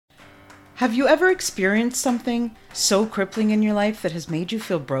Have you ever experienced something so crippling in your life that has made you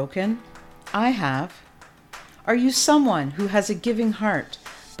feel broken? I have. Are you someone who has a giving heart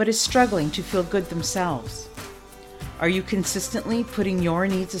but is struggling to feel good themselves? Are you consistently putting your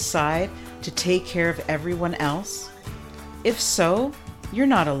needs aside to take care of everyone else? If so, you're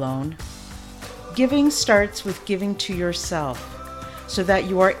not alone. Giving starts with giving to yourself so that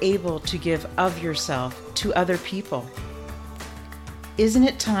you are able to give of yourself to other people. Isn't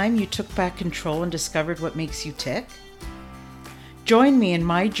it time you took back control and discovered what makes you tick? Join me in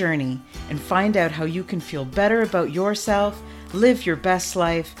my journey and find out how you can feel better about yourself, live your best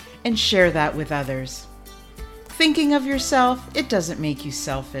life, and share that with others. Thinking of yourself, it doesn't make you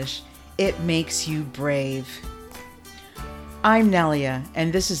selfish. It makes you brave. I'm Nelia,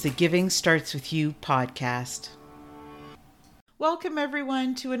 and this is the Giving Starts With You podcast. Welcome,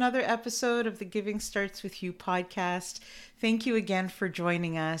 everyone, to another episode of the Giving Starts With You podcast. Thank you again for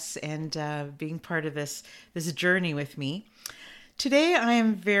joining us and being part of this journey with me. Today, I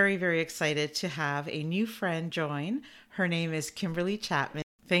am very, very excited to have a new friend join. Her name is Kimberly Chapman.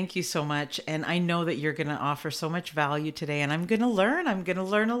 Thank you so much. And I know that you're going to offer so much value today, and I'm going to learn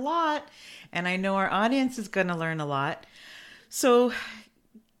a lot. And I know our audience is going to learn a lot. So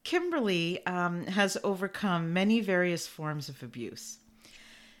Kimberly has overcome many various forms of abuse.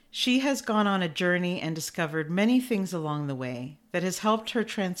 She has gone on a journey and discovered many things along the way that has helped her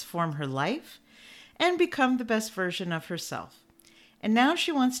transform her life and become the best version of herself. And now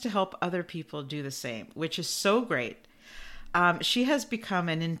she wants to help other people do the same, which is so great. She has become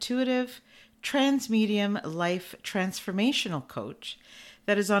an intuitive, transmedium life transformational coach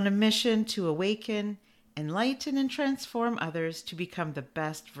that is on a mission to awaken, enlighten, and transform others to become the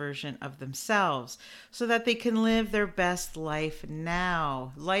best version of themselves so that they can live their best life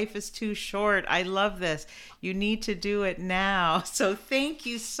now. Life is too short. I love this. You need to do it now. So thank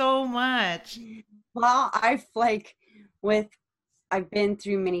you so much. Well, I've been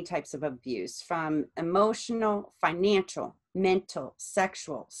through many types of abuse, from emotional, financial, mental,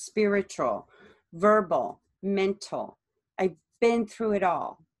 sexual, spiritual, verbal, mental. I've been through it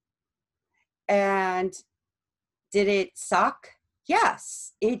all. And did it suck?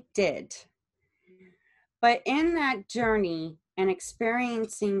 Yes, it did. But in that journey and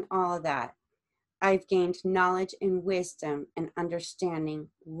experiencing all of that, I've gained knowledge and wisdom and understanding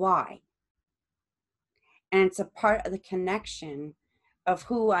why. And it's a part of the connection of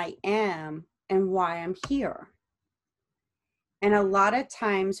who I am and why I'm here. And a lot of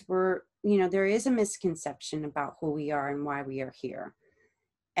times there is a misconception about who we are and why we are here.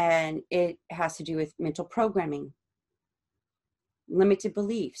 And it has to do with mental programming, limited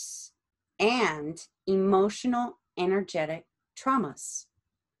beliefs, and emotional, energetic traumas.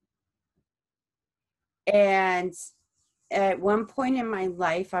 And at one point in my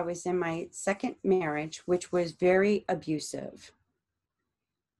life, I was in my second marriage, which was very abusive.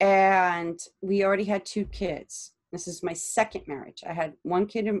 And we already had 2 kids. This is my second marriage. I had 1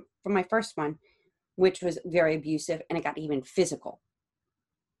 kid from my first one, which was very abusive, and it got even physical.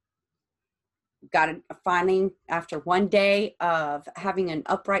 Got it finally after one day of having an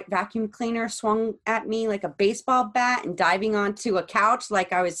upright vacuum cleaner swung at me like a baseball bat and diving onto a couch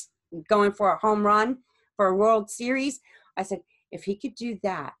like I was going for a home run for a World Series. I said, if he could do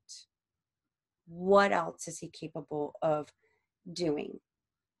that, what else is he capable of doing?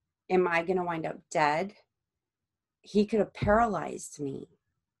 Am I going to wind up dead? He could have paralyzed me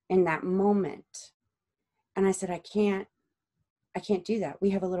in that moment. And I said, I can't do that. We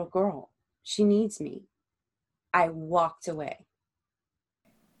have a little girl. She needs me. I walked away.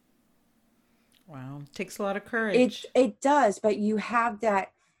 Wow. It takes a lot of courage. It does, but you have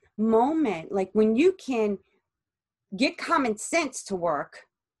that moment, like when you can get common sense to work,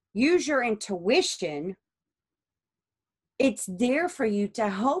 use your intuition, it's there for you to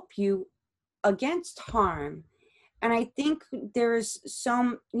help you against harm. And I think there's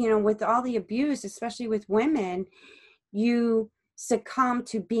some, with all the abuse, especially with women, you succumb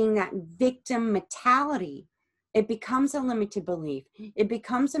to being that victim mentality. It becomes a limited belief. It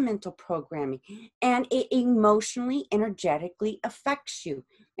becomes a mental programming, and it emotionally, energetically affects you.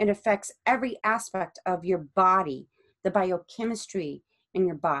 It affects every aspect of your body, the biochemistry in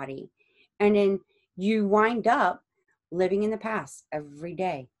your body. And then you wind up living in the past every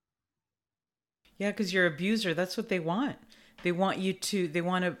day. Yeah, because your abuser, that's what they want. They want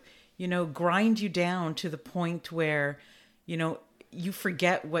to, grind you down to the point where, you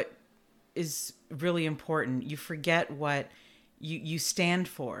forget what is really important. You forget what you stand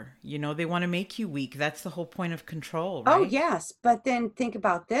for. They want to make you weak. That's the whole point of control, right? Oh, yes. But then think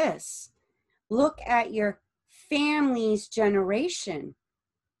about this. Look at your family's generation.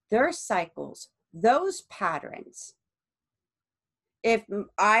 their cycles, those patterns. If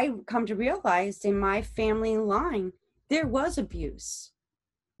I come to realize in my family line, there was abuse,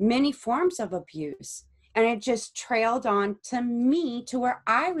 many forms of abuse, and it just trailed on to me to where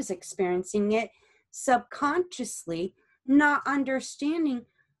I was experiencing it subconsciously, not understanding,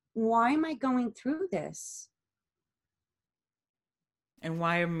 why am I going through this? And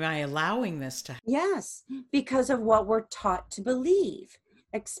why am I allowing this to happen? Yes, because of what we're taught to believe.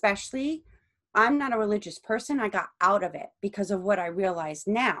 Especially, I'm not a religious person. I got out of it because of what I realize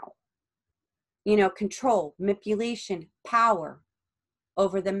now. Control, manipulation, power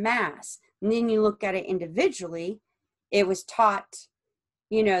over the mass. And then you look at it individually, it was taught,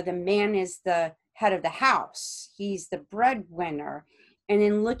 the man is the head of the house, he's the breadwinner. And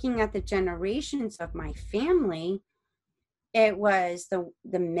in looking at the generations of my family, it was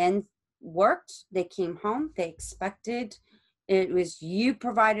the men worked, they came home, they expected, it was you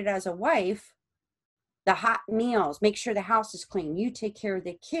provided as a wife the hot meals, make sure the house is clean, you take care of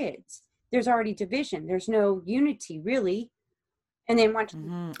the kids. There's already division, there's no unity really. And then once,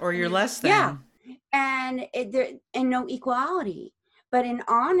 or you're less than. Yeah, and no equality. But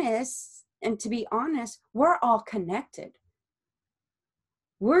to be honest, we're all connected.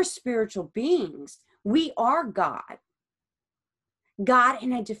 We're spiritual beings. We are God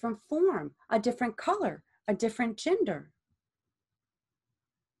in a different form, a different color, a different gender.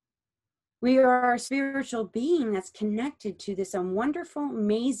 We are a spiritual being that's connected to this wonderful,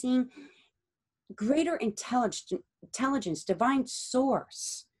 amazing, greater intelligence, divine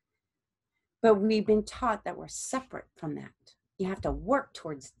source. But we've been taught that we're separate from that. You have to work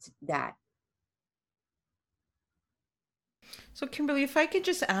towards that. So, Kimberly, if I could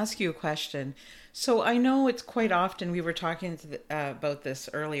just ask you a question. So, I know it's quite often, we were talking about this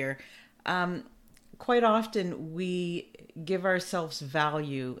earlier, quite often we give ourselves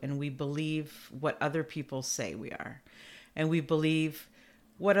value and we believe what other people say we are. And we believe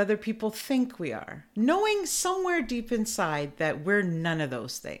what other people think we are, knowing somewhere deep inside that we're none of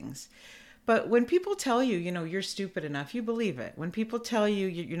those things. But when people tell you, you're stupid enough, you believe it. When people tell you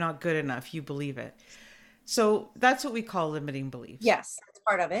you're not good enough, you believe it. So that's what we call limiting beliefs. Yes, that's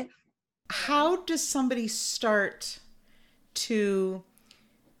part of it. How does somebody start to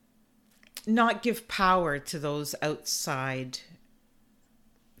not give power to those outside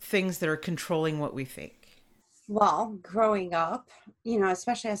things that are controlling what we think? Well, growing up,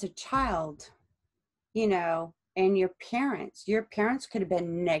 especially as a child, and your parents could have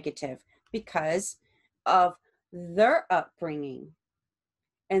been negative because of their upbringing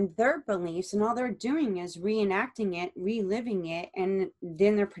and their beliefs, and all they're doing is reenacting it, reliving it, and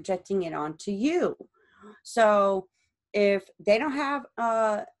then they're projecting it onto you. So if they don't have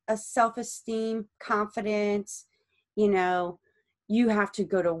a self-esteem, confidence, you have to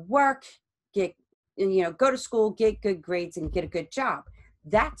go to work, go to school, get good grades, and get a good job.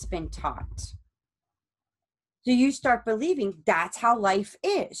 That's been taught. So you start believing that's how life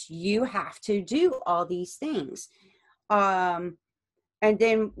is. You have to do all these things. And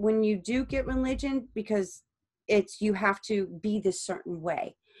then when you do get religion, because you have to be this certain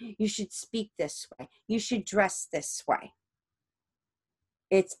way. You should speak this way. You should dress this way.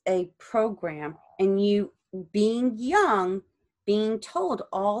 It's a program, and you being young, being told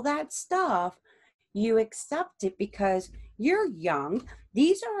all that stuff, you accept it because you're young.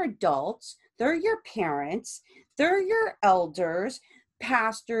 These are adults. They're your parents. They're your elders,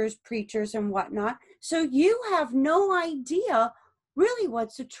 pastors, preachers, and whatnot. So you have no idea really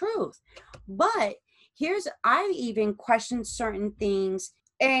what's the truth. But I even question certain things,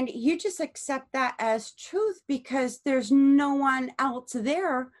 and you just accept that as truth because there's no one else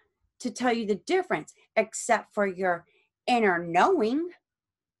there to tell you the difference except for your inner knowing.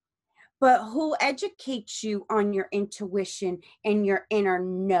 But who educates you on your intuition and your inner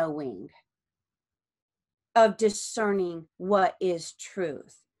knowing of discerning what is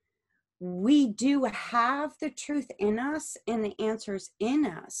truth? We do have the truth in us and the answers in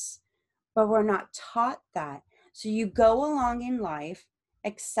us, but we're not taught that. So you go along in life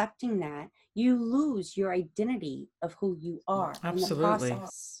accepting that, you lose your identity of who you are. Absolutely. In the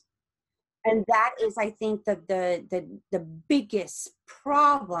process. And that is, I think, the biggest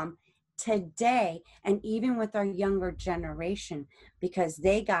problem today, and even with our younger generation, because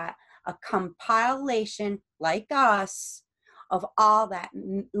they got a compilation like us of all that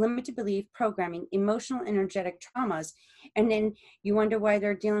limited belief programming, emotional, energetic traumas. And then you wonder why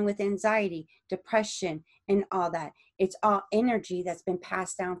they're dealing with anxiety, depression, and all that. It's all energy that's been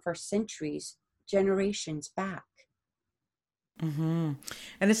passed down for centuries, generations back. Mm-hmm.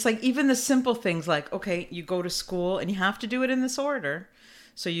 And it's like even the simple things like, okay, you go to school and you have to do it in this order.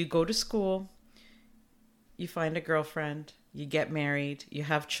 So you go to school, you find a girlfriend, you get married, you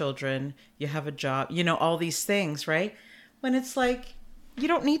have children, you have a job, all these things, right? When it's like, you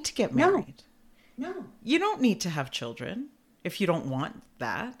don't need to get No. married. No. You don't need to have children if you don't want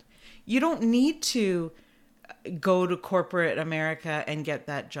that. You don't need to go to corporate America and get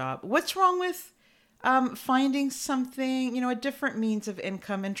that job. What's wrong with finding something, a different means of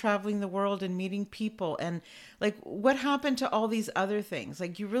income and traveling the world and meeting people? And like, what happened to all these other things?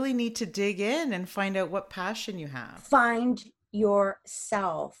 Like, you really need to dig in and find out what passion you have. Find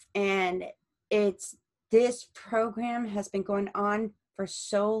yourself. And this program has been going on for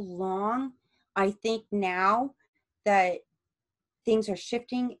so long. I think now that things are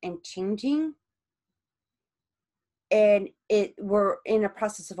shifting and changing, and we're in a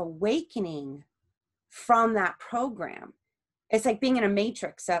process of awakening from that program. It's like being in a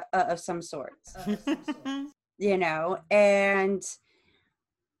matrix of some sort, and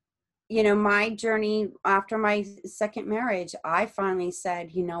my journey after my second marriage, I finally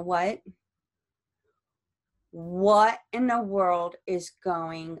said, you know what in the world is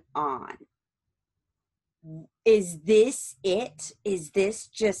going on? Is this it? Is this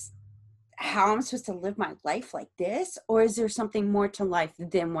just how I'm supposed to live my life, like this? Or is there something more to life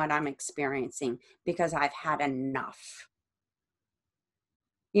than what I'm experiencing, because I've had enough?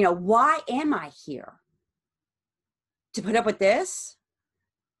 Why am I here? To put up with this?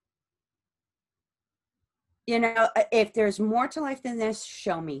 If there's more to life than this,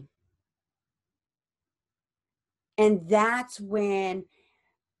 show me. And that's when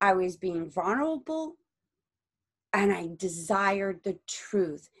I was being vulnerable, and I desired the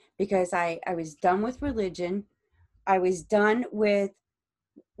truth, because I was done with religion. I was done with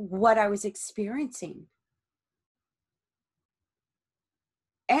what I was experiencing.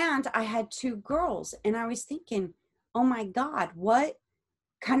 And I had 2 girls, and I was thinking, oh my God, what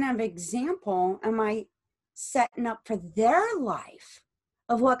kind of example am I setting up for their life,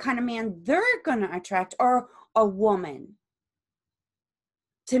 of what kind of man they're going to attract, or a woman?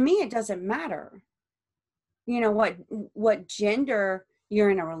 To me, it doesn't matter, what gender you're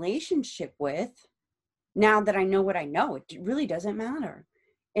in a relationship with. Now that I know what I know, it really doesn't matter.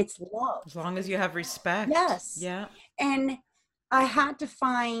 It's love. As long as you have respect. Yes. Yeah. And I had to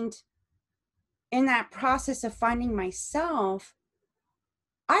find, in that process of finding myself,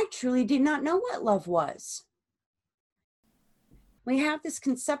 I truly did not know what love was. We have this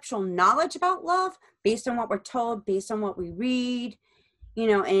conceptual knowledge about love based on what we're told, based on what we read, in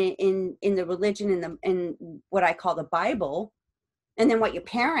the religion, in what I call the Bible, and then what your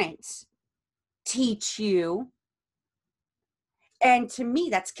parents teach you. And to me,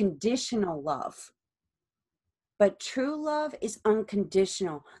 that's conditional love. But true love is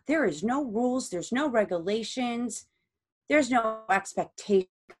unconditional. There is no rules, there's no regulations, there's no expectation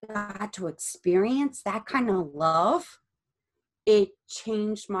to experience that kind of love. It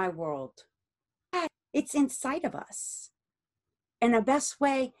changed my world. It's inside of us. And the best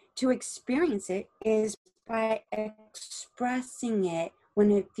way to experience it is by expressing it when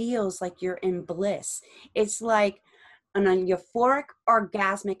it feels like you're in bliss. It's like an euphoric,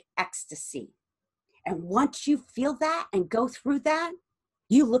 orgasmic ecstasy. And once you feel that and go through that,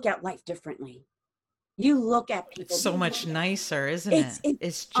 you look at life differently. You look at people. It's so much nicer, isn't it?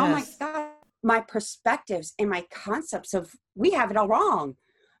 It's just, oh my God, my perspectives and my concepts of, we have it all wrong.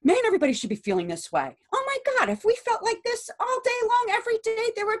 Man, everybody should be feeling this way. Oh my God, if we felt like this all day long, every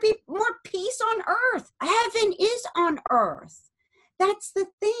day, there would be more peace on earth. Heaven is on earth. That's the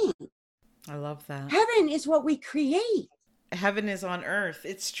thing. I love that. Heaven is what we create. Heaven is on earth.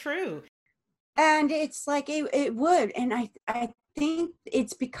 It's true. And it's like it would. And I think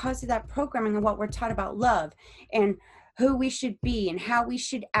it's because of that programming and what we're taught about love and who we should be and how we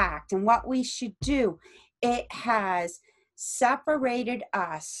should act and what we should do. It has separated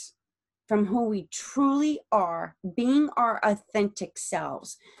us from who we truly are, being our authentic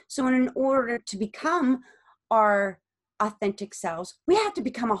selves. So in order to become our authentic selves, we have to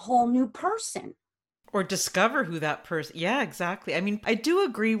become a whole new person. Or discover who that person. Yeah, exactly. I mean, I do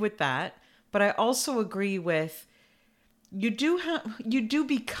agree with that, but I also agree with you do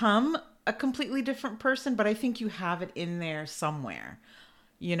become a completely different person, but I think you have it in there somewhere.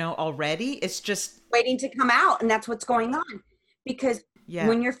 Already. It's just waiting to come out, and that's what's going on. Because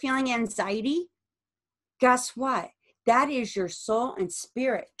when you're feeling anxiety, guess what? That is your soul and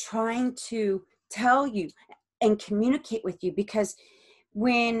spirit trying to tell you and communicate with you. Because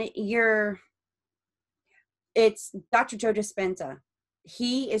when it's Dr. Joe Dispenza.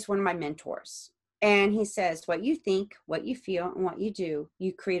 He is one of my mentors. And he says, what you think, what you feel, and what you do,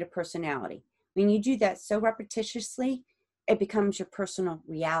 you create a personality. When you do that so repetitiously, it becomes your personal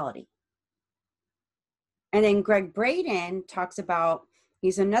reality. And then Greg Braden talks about,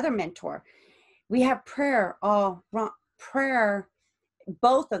 he's another mentor. We have prayer, prayer,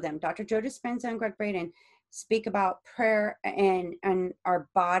 both of them, Dr. Joe Dispenza and Greg Braden, speak about prayer and our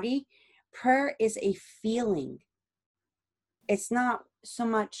body. Prayer is a feeling. It's not so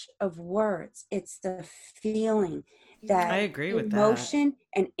much of words, it's the feeling, that I agree with that. emotion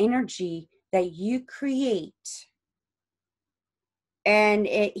and energy that you create. And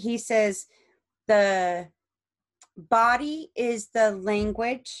he says the body is the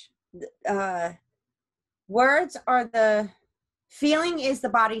language, words are the feeling, is the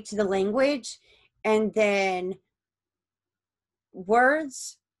body to the language, and then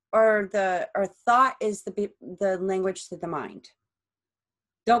words or thought is the language to the mind.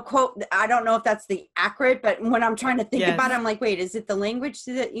 Don't quote, I don't know if that's the accurate, but when I'm trying to think about it, I'm like, wait, is it the language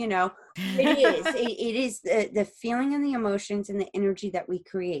to the, it is. It is the feeling and the emotions and the energy that we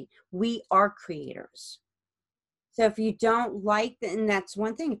create. We are creators. So if you don't like, and that's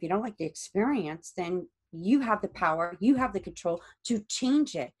one thing, if you don't like the experience, then you have the power, you have the control to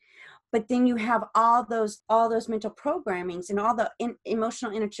change it. But then you have all those mental programmings and all the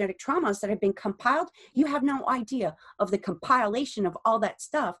emotional energetic traumas that have been compiled. You have no idea of the compilation of all that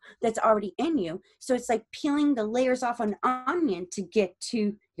stuff that's already in you. So it's like peeling the layers off an onion to get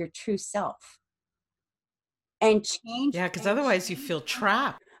to your true self and change. Yeah, because otherwise you feel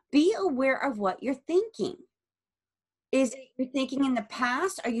trapped. Be aware of what you're thinking. Is it you're thinking in the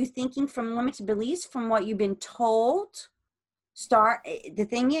past? Are you thinking from limited beliefs, from what you've been told? The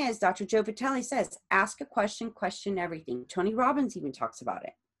thing is, Dr. Joe Vitale says, ask a question, question everything. Tony Robbins even talks about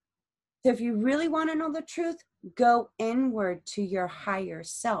it. So if you really want to know the truth, go inward to your higher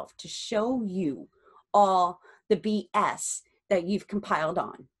self to show you all the BS that you've compiled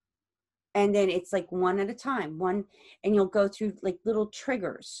on. And then it's like one at a time, and you'll go through like little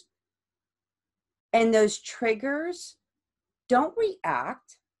triggers. And those triggers, don't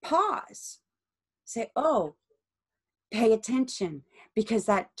react, pause. Say, oh, pay attention, because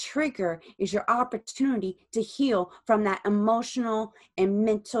that trigger is your opportunity to heal from that emotional and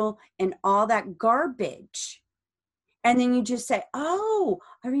mental and all that garbage. And then you just say, oh,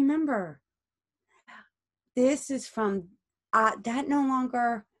 I remember. This is from, that no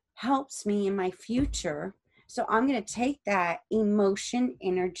longer helps me in my future. So I'm going to take that emotion,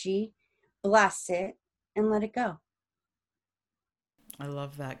 energy, bless it, and let it go. I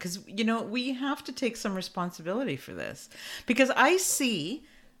love that, because we have to take some responsibility for this, because I see,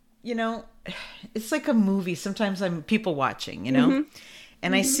 it's like a movie. Sometimes I'm people watching, and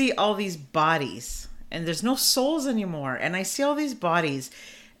I see all these bodies and there's no souls anymore, and I see all these bodies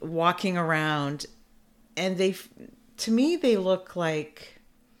walking around, and to me they look like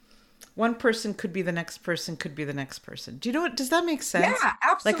one person could be the next person, could be the next person. Do you know what? Does that make sense? Yeah,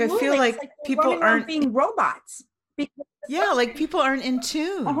 absolutely. Like I feel like people aren't being robots. Yeah, like people aren't in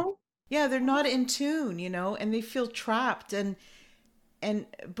tune. Uh-huh. Yeah, they're not in tune, and they feel trapped.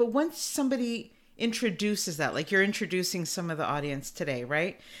 But once somebody introduces that, like you're introducing some of the audience today,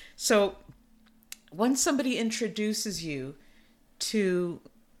 right? So once somebody introduces you to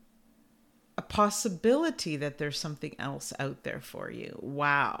a possibility that there's something else out there for you,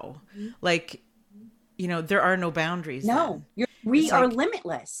 wow. Mm-hmm. Like, there are no boundaries. No, we are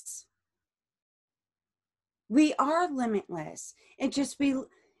limitless. We are limitless. It just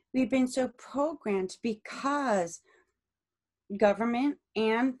we've been so programmed because government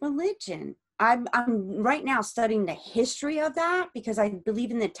and religion. I'm right now studying the history of that, because I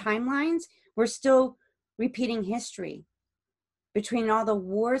believe in the timelines. We're still repeating history between all the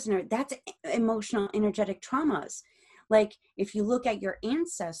wars, and that's emotional, energetic traumas. Like if you look at your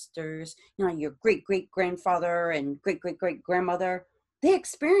ancestors, your great-great-grandfather and great-great-great-grandmother, they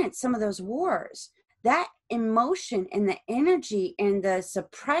experienced some of those wars. That emotion and the energy and the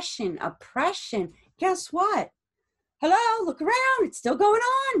suppression, oppression, guess what? Hello, look around. It's still going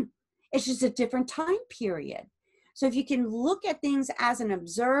on. It's just a different time period. So if you can look at things as an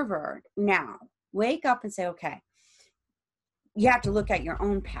observer now, wake up and say, okay, you have to look at your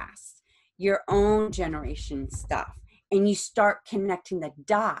own past, your own generation stuff, and you start connecting the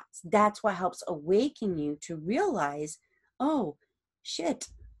dots. That's what helps awaken you to realize, oh, shit,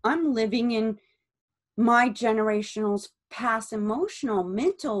 I'm living in my generational's past emotional,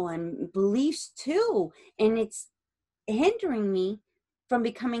 mental, and beliefs too. And it's hindering me from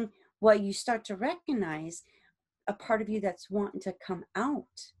becoming what you start to recognize, a part of you that's wanting to come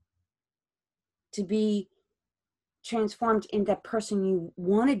out, to be transformed into that person you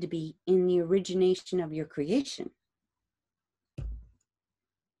wanted to be in the origination of your creation.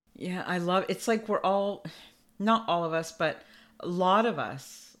 Yeah, I love, it's like we're all, not all of us, but a lot of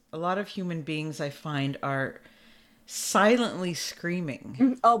us, a lot of human beings I find are silently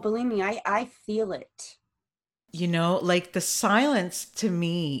screaming. Oh, believe me, I feel it. You know, like the silence to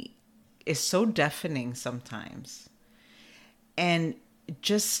me is so deafening sometimes. And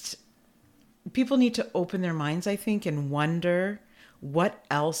just people need to open their minds, I think, and wonder what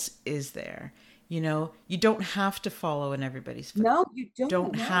else is there. You know, you don't have to follow in everybody's footsteps. No, you Don't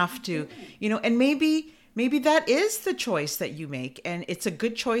don't. have to, you know, and maybe that is the choice that you make and it's a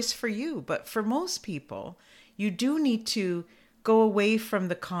good choice for you, but for most people, you do need to go away from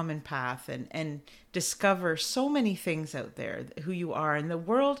the common path and discover so many things out there who you are in the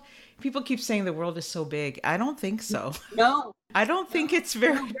world. People keep saying the world is so big. I don't think so. No, I don't think it's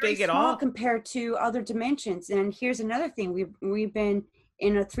very very big at small all. compared to other dimensions. And here's another thing: we've been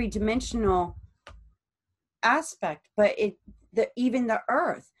in a three-dimensional aspect, but even the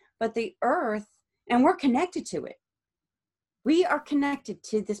Earth, but the Earth, and we're connected to it. We are connected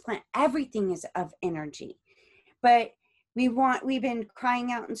to this planet. Everything is of energy, but we've been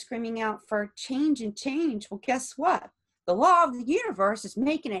crying out and screaming out for change and change. Well, guess what? The law of the universe is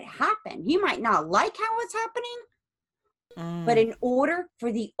making it happen. You might not like how it's happening, but Mm. in order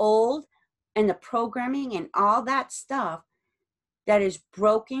for the old and the programming and all that stuff that is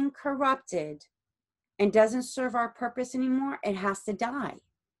broken, corrupted, and doesn't serve our purpose anymore, it has to die.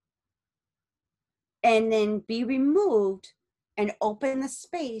 And then be removed and open the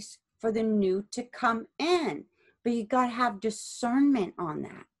space for the new to come in. But you got to have discernment on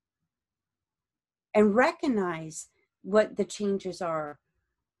that and recognize what the changes are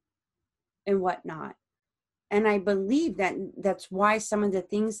and whatnot. And I believe that that's why some of the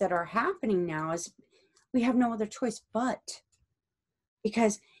things that are happening now is we have no other choice but,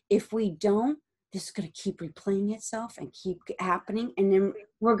 because if we don't, this is going to keep replaying itself and keep happening, and then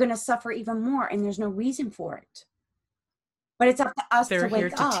we're going to suffer even more, and there's no reason for it. But it's up to us to They're here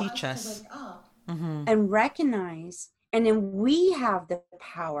wake to up teach us. Hmm. and recognize, and then we have the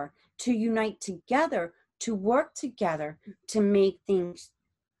power to unite together, to work together, to make things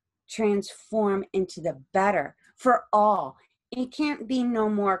transform into the better for all. It can't be no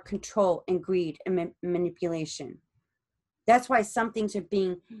more control and greed and manipulation. That's why some things are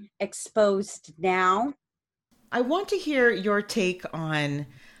being exposed now. I want to hear your take on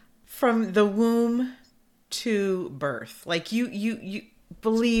from the womb to birth. Like you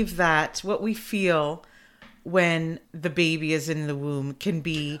believe that what we feel when the baby is in the womb can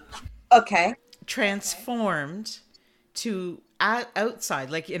be Okay. transformed to outside,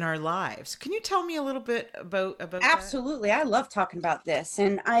 like in our lives. Can you tell me a little bit about that? Absolutely. I love talking about this.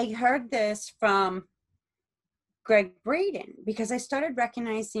 And I heard this from Greg Braden because I started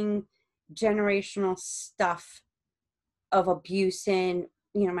recognizing generational stuff of abuse in,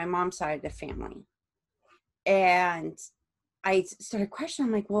 my mom's side of the family. And I started questioning,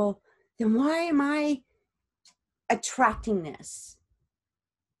 I'm like, well, then why am I attracting this?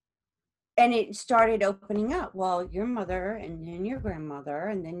 And it started opening up. Well, your mother and then your grandmother,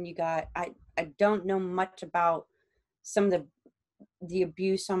 and then you got, I don't know much about some of the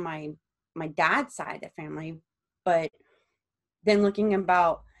abuse on my dad's side of the family, but then looking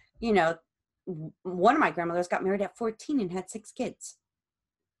about, one of my grandmothers got married at 14 and had 6 kids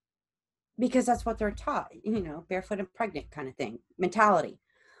because that's what they're taught, barefoot and pregnant kind of thing mentality.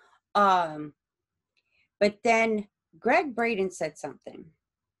 um but then Greg Braden said something,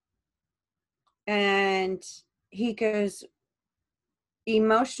 and he goes,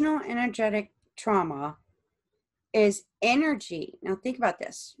 emotional energetic trauma is energy. Now think about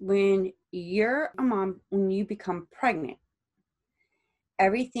this: when you're a mom, when you become pregnant,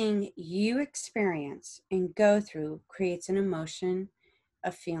 everything you experience and go through creates an emotion,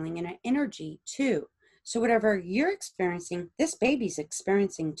 a feeling, and an energy too. So whatever you're experiencing, this baby's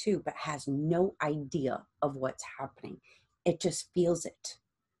experiencing too, but has no idea of what's happening. It just feels it.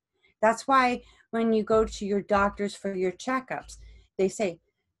 That's why when you go to your doctors for your checkups, they say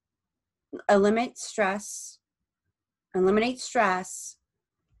eliminate stress,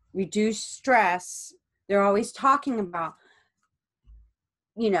 reduce stress. They're always talking about,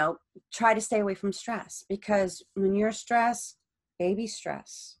 try to stay away from stress, because when you're stressed, baby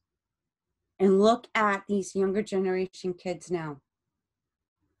stress. And look at these younger generation kids now.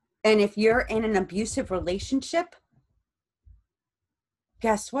 And if you're in an abusive relationship,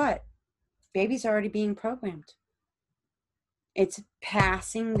 guess what? Baby's already being programmed. It's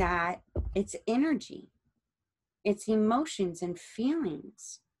passing that, it's energy, it's emotions and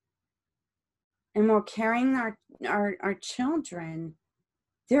feelings. And we're carrying our children,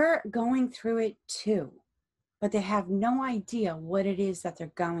 they're going through it too, but they have no idea what it is that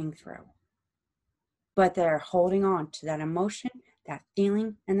they're going through. but they're holding on to that emotion, that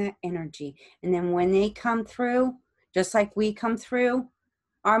feeling, and that energy. And then when they come through, just like we come through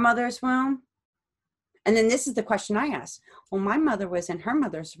our mother's womb, and then this is the question I ask. Well, my mother was in her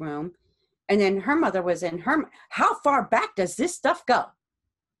mother's womb, and then her mother was in her. How far back does this stuff go?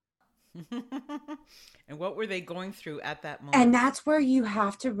 And what were they going through at that moment? And that's where you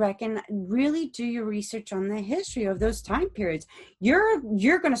have to really do your research on the history of those time periods. You're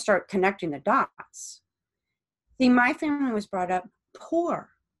going to start connecting the dots. See, my family was brought up poor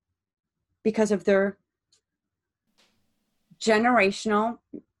because of their generational,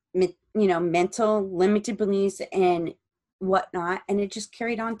 mental limited beliefs and whatnot, and it just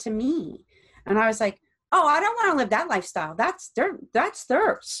carried on to me. And I was like, oh, I don't want to live that lifestyle. That's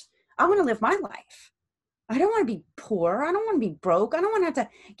theirs. I want to live my life. I don't want to be poor. I don't want to be broke. I don't want to have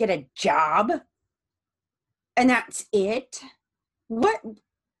to get a job. And that's it. What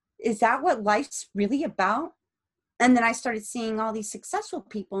is that what life's really about? And then I started seeing all these successful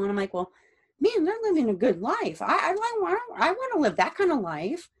people, and I'm like, well, man, they're living a good life. I want to live that kind of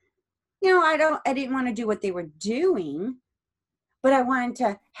life. I didn't want to do what they were doing, but I wanted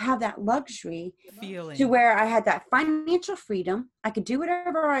to have that luxury feeling to where I had that financial freedom. I could do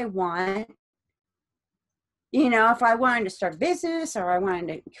whatever I want. If I wanted to start a business or I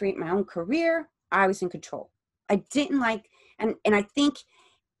wanted to create my own career, I was in control. I didn't like, and I think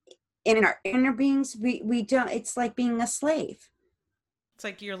in our inner beings, we don't, it's like being a slave. It's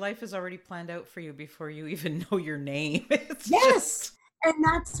like your life is already planned out for you before you even know your name. Yes. And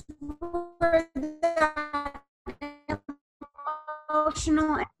that's where that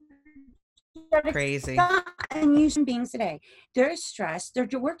emotional crazy. And human beings today, they're stressed. They're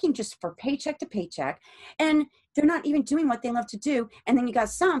working just for paycheck to paycheck, and they're not even doing what they love to do. And then you got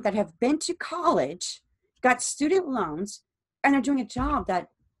some that have been to college, got student loans, and they're doing a job that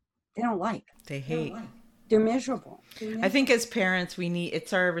they don't like. They hate. They're miserable. I think as parents,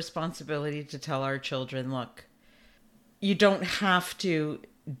 it's our responsibility to tell our children, look, you don't have to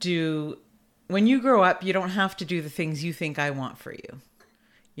when you grow up, you don't have to do the things you think I want for you.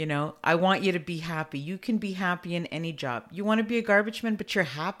 I want you to be happy. You can be happy in any job. You want to be a garbage man, but you're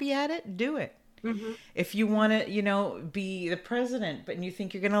happy at it, do it. Mm-hmm. If you want to, be the president, but you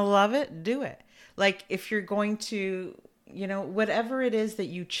think you're going to love it, do it. Like if you're going to, whatever it is that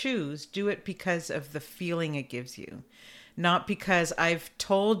you choose, do it because of the feeling it gives you. Not because I've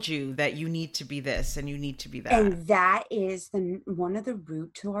told you that you need to be this and you need to be that. And that is one of the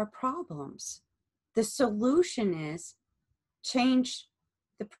root to our problems. The solution is change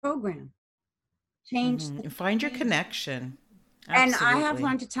the program. Find your connection. Absolutely. And I have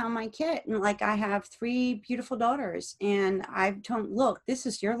learned to tell my kid, like I have 3 beautiful daughters, and I've told them, look, this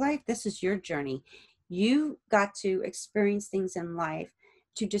is your life. This is your journey. You got to experience things in life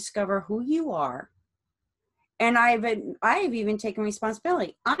to discover who you are. And I've even taken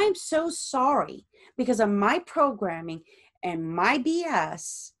responsibility. I'm so sorry because of my programming and my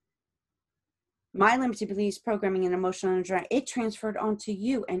BS, my limited beliefs, programming, and emotional energy, it transferred onto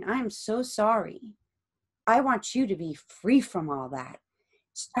you. And I'm so sorry. I want you to be free from all that.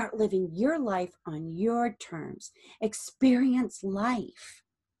 Start living your life on your terms. Experience life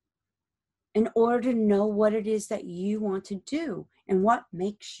in order to know what it is that you want to do and what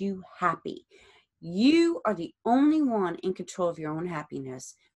makes you happy. You are the only one in control of your own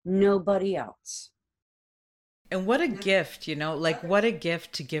happiness, nobody else. And what a gift, what a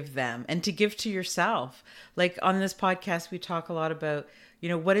gift to give them and to give to yourself. Like on this podcast, we talk a lot about,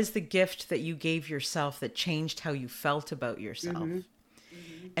 what is the gift that you gave yourself that changed how you felt about yourself? Mm-hmm.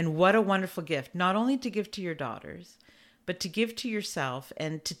 Mm-hmm. And what a wonderful gift, not only to give to your daughters, but to give to yourself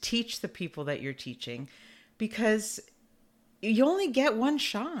and to teach the people that you're teaching, because you only get one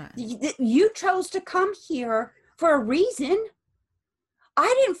shot. You chose to come here for a reason.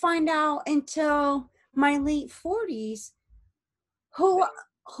 I didn't find out until my late 40s who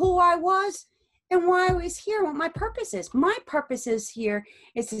I was and why I was here, what my purpose is. My purpose is here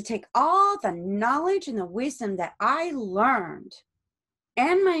is to take all the knowledge and the wisdom that I learned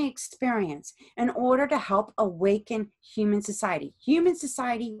and my experience in order to help awaken human society. Human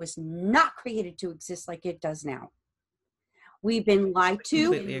society was not created to exist like it does now. We've been lied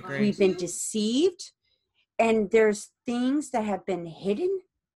to, we've been deceived, and there's things that have been hidden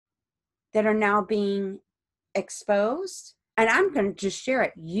that are now being exposed. And I'm going to just share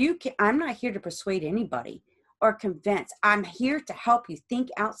it. I'm not here to persuade anybody or convince. I'm here to help you think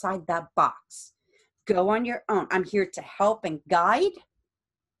outside that box. Go on your own. I'm here to help and guide.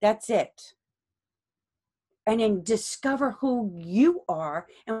 That's it. And then discover who you are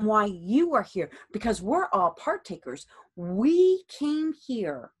and why you are here, because we're all partakers. We came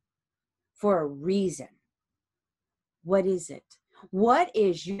here for a reason. What is it? What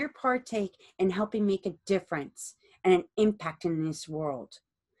is your partake in helping make a difference and an impact in this world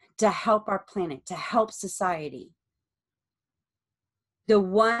to help our planet, to help society? The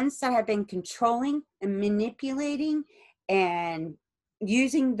ones that have been controlling and manipulating and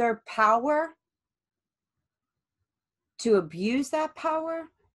using their power to abuse that power,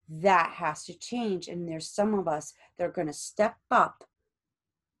 that has to change. And there's some of us that are going to step up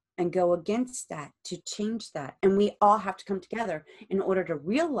and go against that to change that. And we all have to come together in order to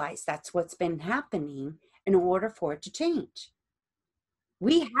realize that's what's been happening in order for it to change.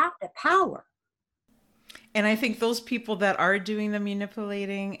 We have the power. And I think those people that are doing the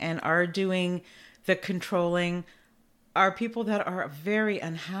manipulating and are doing the controlling are people that are very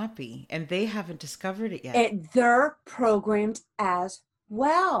unhappy and they haven't discovered it yet. They're programmed as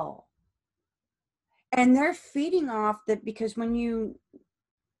well. And they're feeding off that, because when you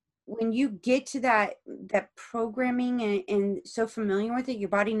get to that programming and so familiar with it, your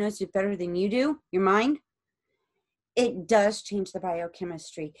body knows it better than you do, your mind, it does change the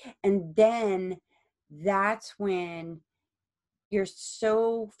biochemistry. And then that's when you're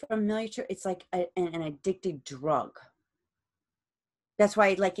so familiar to it's like an addicted drug. That's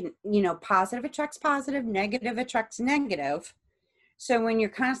why, like, positive attracts positive, negative attracts negative. So when you're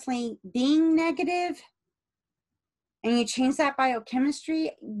constantly being negative and you change that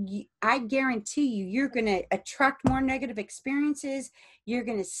biochemistry, I guarantee you're going to attract more negative experiences. You're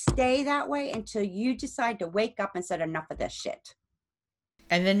going to stay that way until you decide to wake up and say, enough of this shit.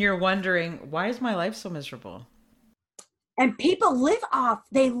 And then you're wondering, why is my life so miserable? And people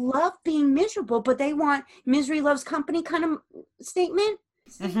they love being miserable, but they want misery loves company kind of statement.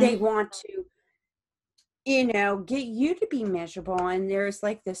 Mm-hmm. They want to, get you to be miserable. And there's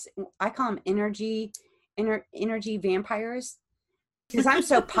like this, I call them energy vampires, because I'm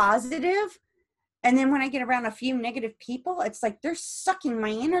so positive. And then when I get around a few negative people, it's like they're sucking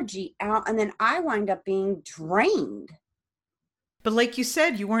my energy out. And then I wind up being drained. But like you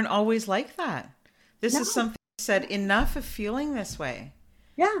said, you weren't always like that. This is something you said, enough of feeling this way.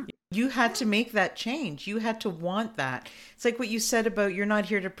 Yeah. You had to make that change. You had to want that. It's like what you said about you're not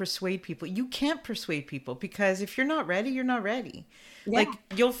here to persuade people. You can't persuade people, because if you're not ready, you're not ready. Yeah. Like,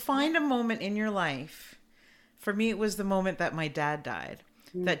 you'll find a moment in your life. For me, it was the moment that my dad died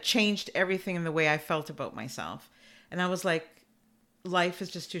that changed everything in the way I felt about myself. And I was like, life is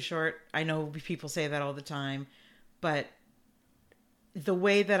just too short. I know people say that all the time, but the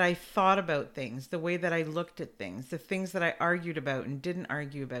way that I thought about things, the way that I looked at things, the things that I argued about and didn't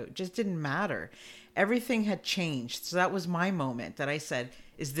argue about just didn't matter. Everything had changed. So that was my moment that I said,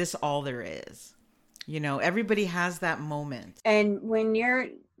 is this all there is? Everybody has that moment. And when you're,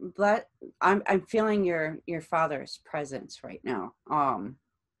 I'm feeling your father's presence right now.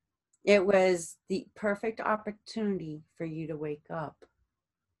 It was the perfect opportunity for you to wake up.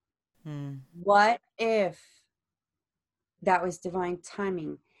 What if that was divine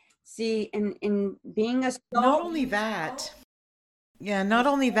timing? See, in being a soul, not only that,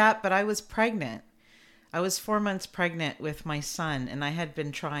 but I was pregnant. I was 4 months pregnant with my son, and I had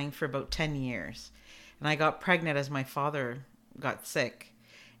been trying for about 10 years. And I got pregnant as my father got sick.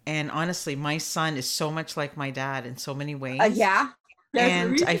 And honestly, my son is so much like my dad in so many ways. Yeah.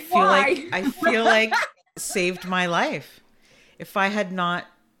 And I feel like saved my life. If I had not,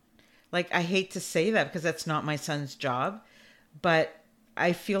 like, I hate to say that because that's not my son's job, but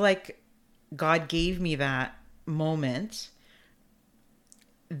I feel like God gave me that moment,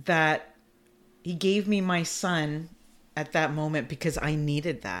 that he gave me my son at that moment because I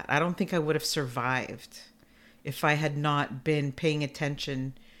needed that. I don't think I would have survived if I had not been paying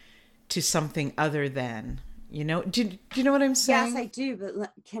attention to something other than, do you know what I'm saying? Yes, I do.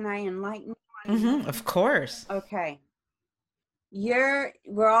 But can I enlighten you? Mm-hmm, of course. Okay. We're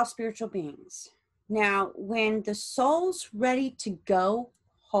all spiritual beings. Now, when the soul's ready to go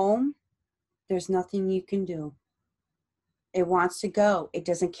home, there's nothing you can do. It wants to go. It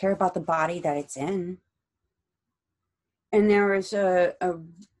doesn't care about the body that it's in. And there is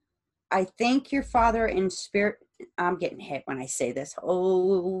I thank your father in spirit. I'm getting hit when I say this.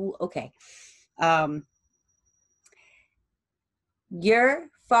 Oh, okay. Your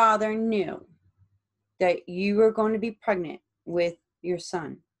father knew that you were going to be pregnant with your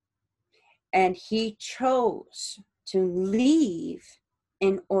son. And he chose to leave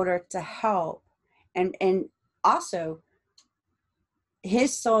in order to help. And also,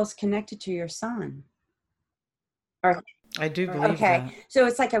 his soul is connected to your son. I do believe that. So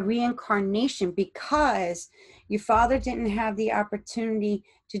it's like a reincarnation, because your father didn't have the opportunity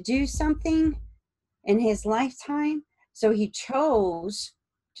to do something in his lifetime. So he chose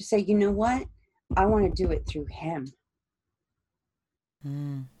to say, you know what? I want to do it through him.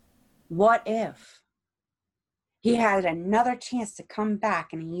 What if he had another chance to come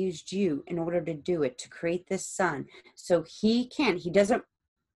back and he used you in order to do it, to create this son? So he doesn't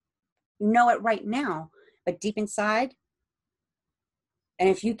know it right now, but deep inside, and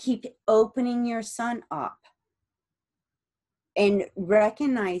if you keep opening your son up and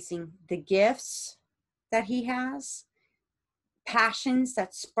recognizing the gifts that he has, passions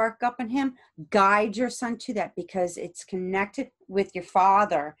that spark up in him, guide your son to that, because it's connected with your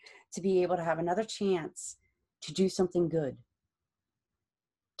father to be able to have another chance to do something good,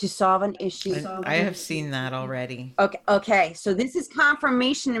 to solve an issue. I have seen that already. Okay. So this is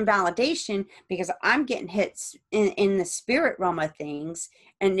confirmation and validation, because I'm getting hits in the spirit realm of things,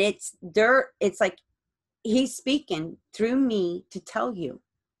 and it's like he's speaking through me to tell you.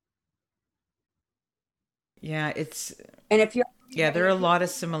 Yeah, there are a lot of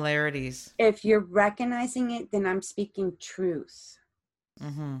similarities. If you're recognizing it, then I'm speaking truth.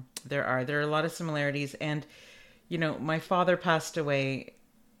 Mm-hmm. There are a lot of similarities, and my father passed away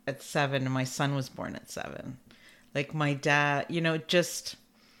at 7, and my son was born at 7. Like my dad, it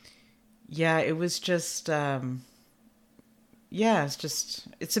was just,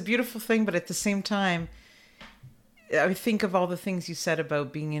 it's a beautiful thing, but at the same time, I think of all the things you said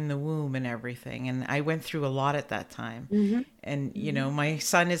about being in the womb and everything, and I went through a lot at that time. Mm-hmm. And my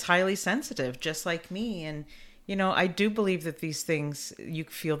son is highly sensitive, just like me, and I do believe that these things, you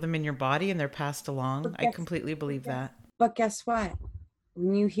feel them in your body and they're passed along. I completely believe that. But guess what?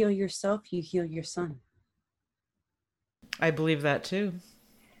 When you heal yourself, you heal your son. I believe that too,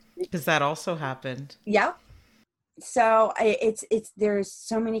 because that also happened. Yep. So there's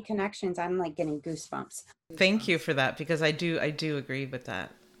so many connections. I'm like getting goosebumps. Thank you for that, because I do agree with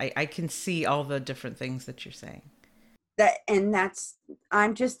that. I can see all the different things that you're saying.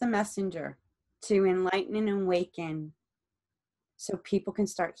 I'm just the messenger to enlighten and awaken, so people can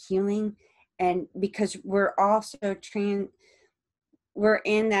start healing. And because we're also we're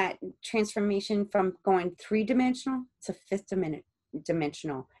in that transformation from going 3-dimensional to 5th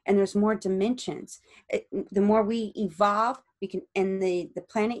dimensional, and there's more dimensions. The more we evolve, we can, and the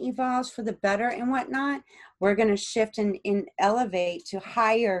planet evolves for the better and whatnot, we're going to shift and elevate to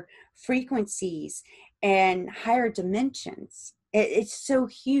higher frequencies and higher dimensions. It's so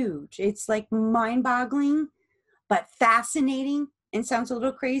huge. It's like mind-boggling, but fascinating, and sounds a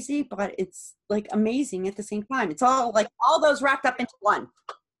little crazy, but it's like amazing at the same time. It's all like all those wrapped up into one.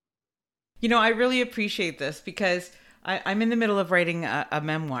 I really appreciate this, because I'm in the middle of writing a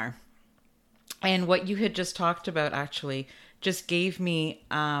memoir, and what you had just talked about actually just gave me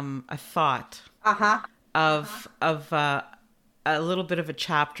a thought of a little bit of a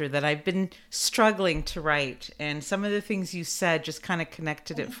chapter that I've been struggling to write, and some of the things you said just kind of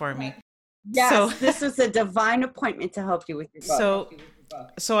connected it for me. Yes, this is a divine appointment to help you with your book.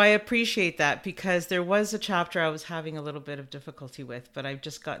 So I appreciate that, because there was a chapter I was having a little bit of difficulty with, but I've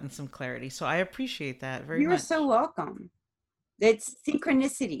just gotten some clarity. So I appreciate that very much. You're so welcome. It's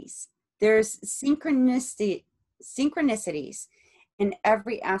synchronicities. There's synchronicities in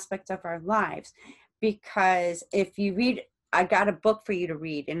every aspect of our lives, because if you read, I got a book for you to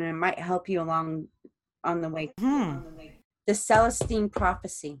read, and it might help you along on the way. The Celestine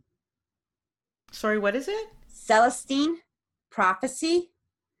Prophecy. Sorry, what is it? Celestine Prophecy.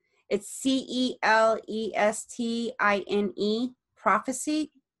 It's Celestine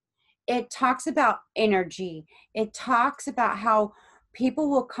Prophecy. It talks about energy. It talks about how people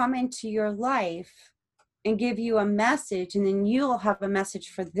will come into your life and give you a message, and then you'll have a message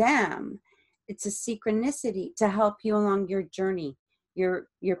for them. It's a synchronicity to help you along your journey, your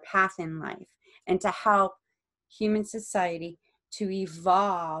path in life, and to help human society to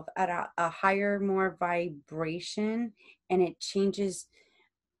evolve at a higher, more vibration, and it changes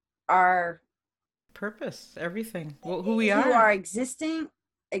our purpose, everything, who we are, our existences,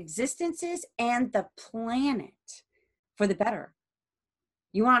 and the planet for the better.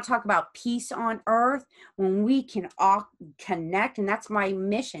 You want to talk about peace on earth, when we can all connect, and that's my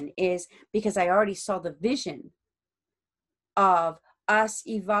mission, is because I already saw the vision of us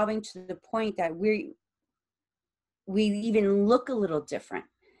evolving to the point that we even look a little different.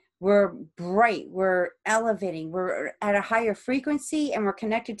 We're bright, we're elevating, we're at a higher frequency, and we're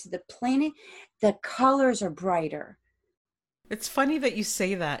connected to the planet. The colors are brighter. It's funny that you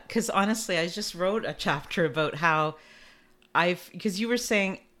say that, because honestly, I just wrote a chapter about how because you were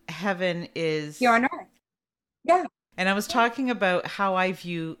saying heaven is here on earth. Yeah. And I was talking about how I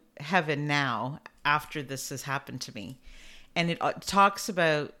view heaven now after this has happened to me. And it talks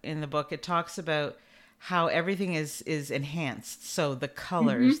about, in the book, it talks about how everything is enhanced. So the Mm-hmm.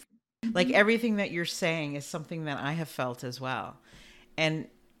 colors, like everything that you're saying is something that I have felt as well. And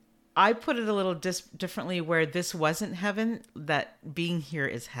I put it a little differently, where this wasn't heaven, that being here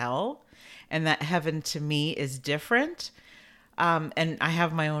is hell, and that heaven to me is different. And I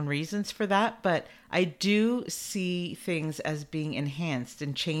have my own reasons for that, but I do see things as being enhanced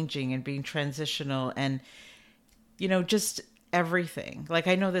and changing and being transitional, and, just everything. Like,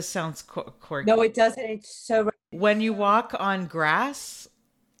 I know this sounds quirky. No, it doesn't. It's so right. When you walk on grass,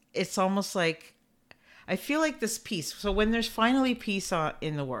 it's almost like, I feel like this peace. So when there's finally peace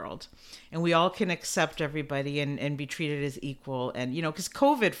in the world, and we all can accept everybody and be treated as equal, and, because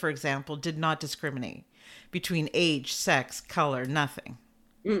COVID, for example, did not discriminate between age, sex, color, nothing.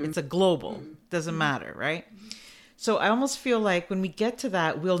 Mm-mm. It's a global, doesn't matter, right? So I almost feel like when we get to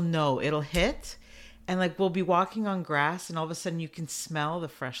that, we'll know it'll hit, and like we'll be walking on grass, and all of a sudden you can smell the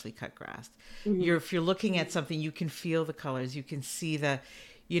freshly cut grass. If you're looking at something, you can feel the colors, you can see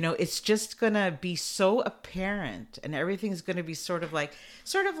it's just gonna be so apparent, and everything's gonna be sort of like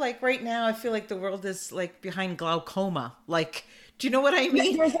right now, I feel like the world is like behind glaucoma. Like, do you know what I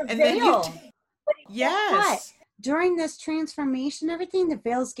mean? There's a And veil. then Yes. During this transformation, everything, the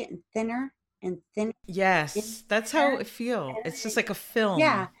veil's getting thinner and thinner. Yes, that's how I feel. It's just like a film.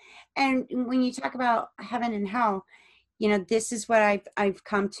 Yeah. And when you talk about heaven and hell, this is what I've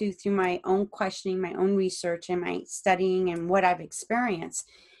come to through my own questioning, my own research, and my studying, and what I've experienced.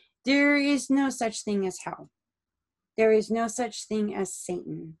 There is no such thing as hell. There is no such thing as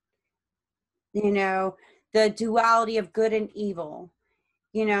Satan. The duality of good and evil.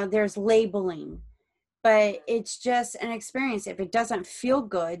 There's labeling, but it's just an experience. If it doesn't feel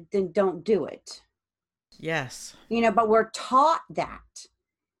good, then don't do it. Yes. But we're taught that,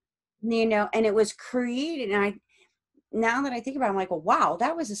 and it was created. And now that I think about it, I'm like, well, wow,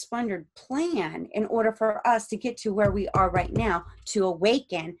 that was a splendid plan in order for us to get to where we are right now, to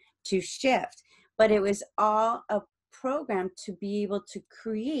awaken, to shift. But it was all a program to be able to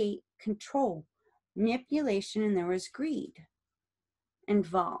create control, manipulation, and there was greed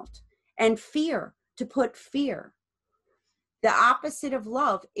involved, and fear, to put fear. The opposite of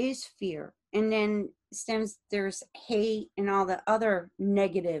love is fear. And then there's hate and all the other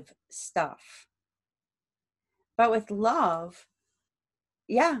negative stuff. But with love,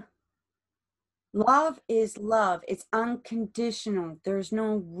 yeah, love is love. It's unconditional. There's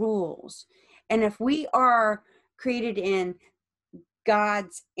no rules. And if we are created in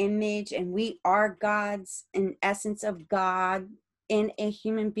God's image, and we are God's, in essence of God in a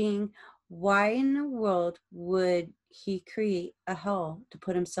human being, why in the world would he create a hell to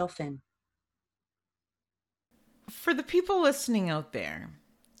put himself in? For the people listening out there,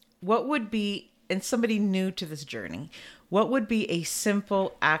 what would be, and somebody new to this journey, what would be a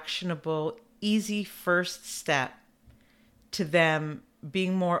simple, actionable, easy first step to them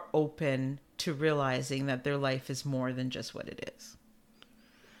being more open to realizing that their life is more than just what it is?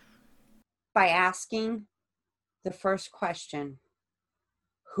 By asking the first question,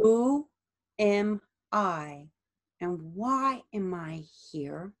 who am I, and why am I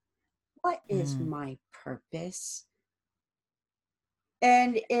here? What is my purpose?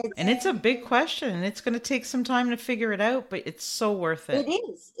 And it's a big question, and it's going to take some time to figure it out, but it's so worth it. It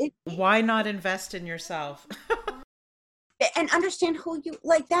is. Why not invest in yourself? And understand who you,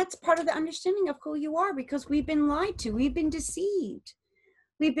 like, that's part of the understanding of who you are, because we've been lied to, we've been deceived,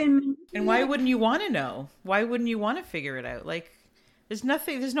 we've been. And why wouldn't you want to know? Why wouldn't you want to figure it out? Like, there's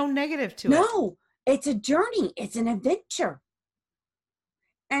no negative to it. No, it's a journey, it's an adventure.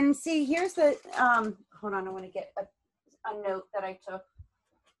 And see, here's the hold on, I want to get a note that I took.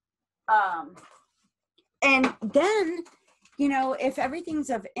 And then, if everything's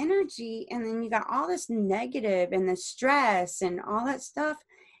of energy, and then you got all this negative and the stress and all that stuff,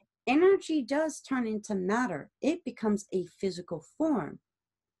 energy does turn into matter. It becomes a physical form.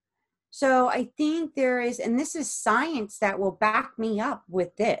 So I think there is, and this is science that will back me up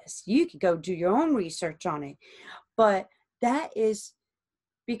with this. You could go do your own research on it. But that is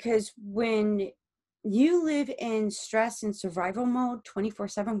because when you live in stress and survival mode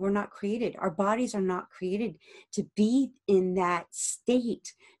 24/7, we're not created. Our bodies are not created to be in that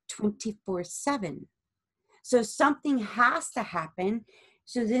state 24/7. So something has to happen.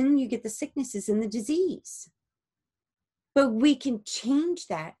 So then you get the sicknesses and the disease. But we can change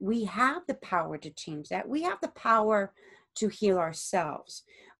that. We have the power to change that. We have the power to heal ourselves.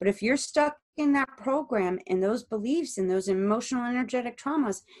 But if you're stuck in that program and those beliefs and those emotional energetic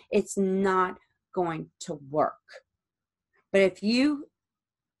traumas, it's not going to work. But if you,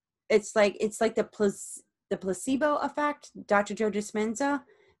 it's like the placebo effect, Dr. Joe Dispenza,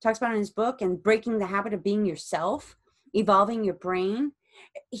 talks about in his book, and breaking the habit of being yourself, evolving your brain.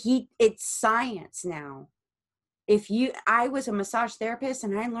 It's science now. I was a massage therapist,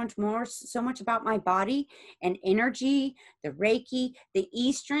 and I learned so much about my body and energy, the Reiki, the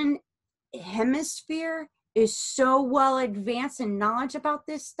Eastern hemisphere is so well advanced in knowledge about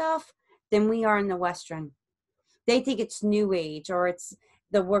this stuff than we are in the Western. They think it's new age or it's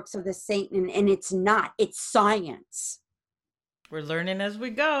the works of the Satan, and it's not. It's science. We're learning as we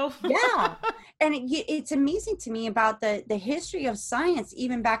go. Yeah. And it's amazing to me about the history of science,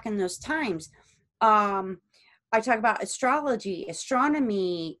 even back in those times. I talk about astrology,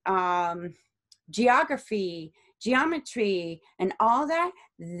 astronomy, geography, geometry, and all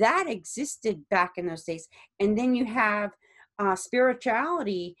that existed back in those days. And then you have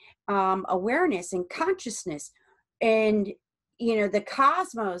spirituality, awareness, and consciousness, and the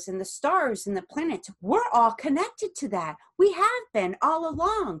cosmos and the stars and the planets. We're all connected to that. We have been all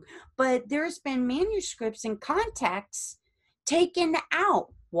along, but there's been manuscripts and contexts taken out.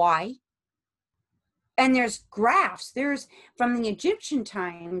 Why? And there's graphs. There's from the Egyptian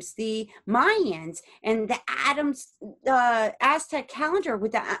times, the Mayans, and the Aztec calendar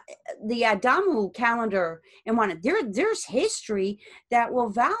with the Adamu calendar, and there's history that will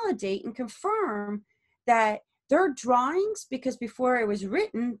validate and confirm that their drawings, because before it was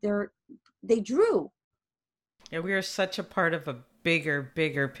written, they drew. Yeah, we are such a part of a bigger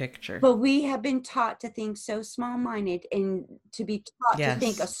picture. But we have been taught to think so small-minded, and to be taught to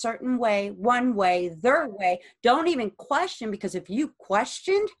think a certain way, one way, their way. Don't even question, because if you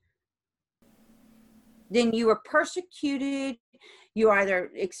questioned, then you were persecuted. You either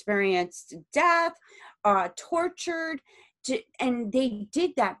experienced death, tortured, and they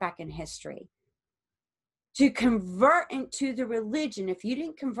did that back in history. To convert into the religion, if you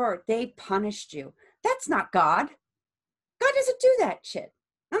didn't convert, they punished you. That's not God. God doesn't do that shit.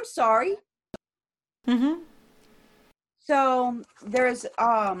 I'm sorry. Mm-hmm. So there's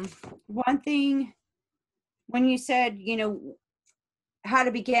one thing when you said, how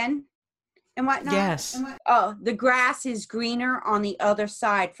to begin and whatnot. Yes. The grass is greener on the other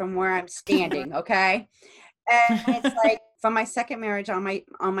side from where I'm standing. Okay. And it's like, from my second marriage on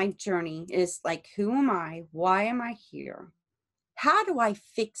my journey is like, who am I? Why am I here? How do I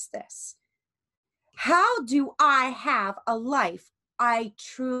fix this? How do I have a life I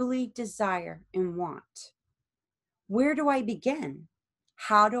truly desire and want? Where do I begin?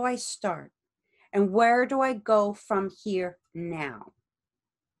 How do I start? And where do I go from here now?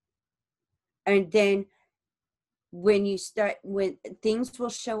 And then when things will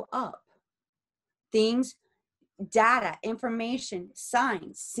show up, data, information,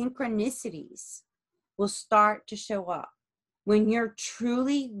 signs, synchronicities will start to show up. When you're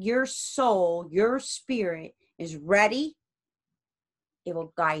truly, your soul, your spirit is ready, it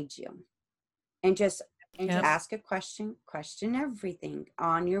will guide you. And just ask a question everything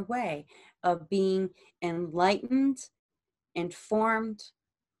on your way of being enlightened, informed,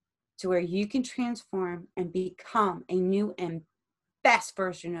 to where you can transform and become a new and best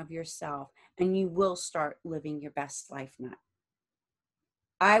version of yourself. And you will start living your best life now.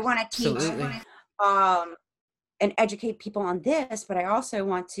 I want to teach and educate people on this, but I also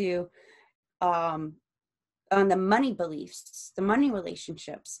want to on the money beliefs, the money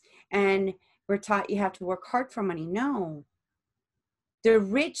relationships. And we're taught you have to work hard for money. No. The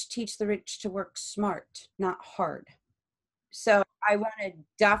rich teach the rich to work smart, not hard. So I want to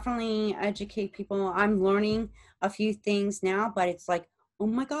definitely educate people. I'm learning a few things now, but it's like, oh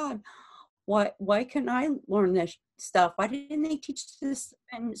my God, why can't I learn this stuff? Why didn't they teach this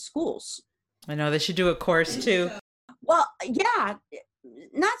in schools? I know, they should do a course too. Well, yeah,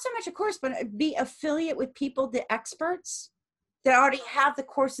 not so much a course, but be affiliate with people, the experts that already have the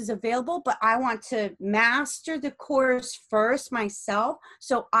courses available. But I want to master the course first myself,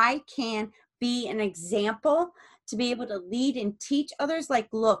 so I can be an example to be able to lead and teach others. Like,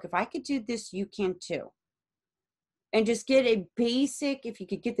 look, if I could do this, you can too. And just get if you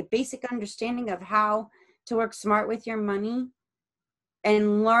could get the basic understanding of how to work smart with your money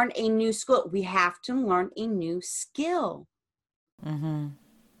and learn a new skill. We have to learn a new skill. Mm-hmm.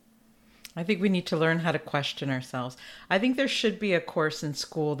 I think we need to learn how to question ourselves. I think there should be a course in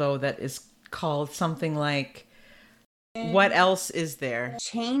school, though, that is called something like, what else is there?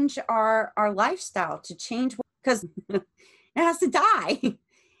 Change our lifestyle, to change, because it has to die.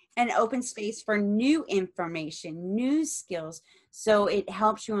 And open space for new information, new skills. So it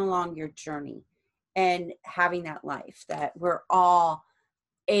helps you along your journey and having that life that we're all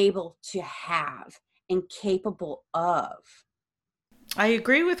able to have and capable of. I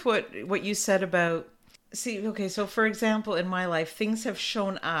agree with what you said about See, okay, so for example, in my life, things have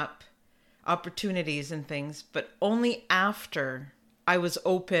shown up, opportunities and things, but only after I was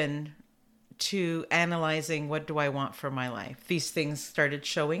open to analyzing what do I want for my life. These things started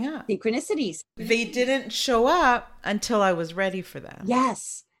showing up. Synchronicities. They didn't show up until I was ready for them.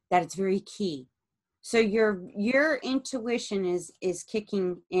 Yes, that is very key. So your intuition is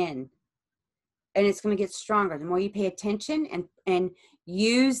kicking in, and it's going to get stronger the more you pay attention and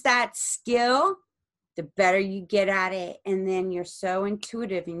use that skill. The better you get at it, and then you're so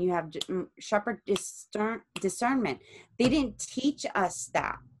intuitive and you have sharper discernment. They didn't teach us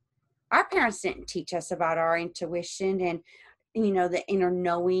that. Our parents didn't teach us about our intuition and the inner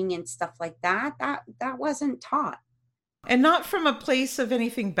knowing and stuff like that. That wasn't taught. And not from a place of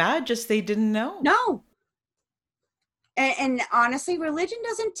anything bad, just they didn't know. No. And honestly, religion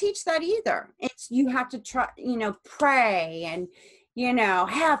doesn't teach that either. It's you have to try, pray and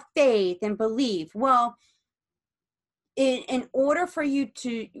have faith and believe. Well, in order for you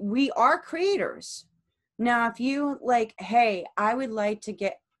to, we are creators. Now, if you like, hey, I would like to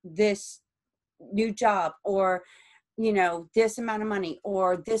get this new job, or this amount of money,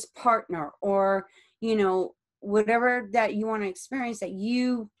 or this partner, or whatever that you want to experience, that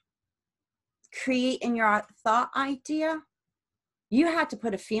you create in your thought idea, you have to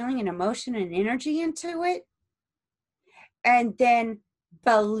put a feeling and emotion and energy into it, and then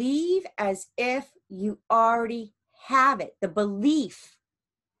believe as if you already have it, the belief.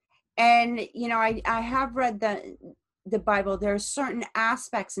 And I have read the Bible. There are certain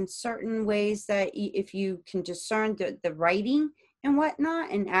aspects and certain ways that if you can discern the writing and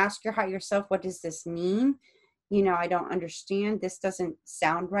whatnot, and ask your higher self, what does this mean? I don't understand. This doesn't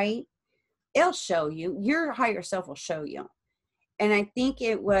sound right. It'll show you. Your higher self will show you. And I think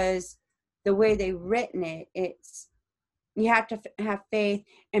it was the way they written it. It's, you have to have faith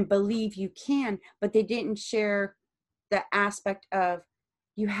and believe you can, but they didn't share the aspect of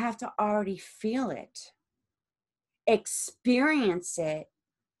you have to already feel it, experience it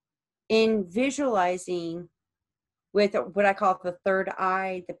in visualizing with what I call the third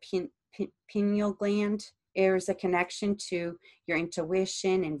eye, the pineal gland. There's a connection to your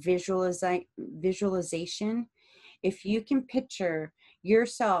intuition and visualization. If you can picture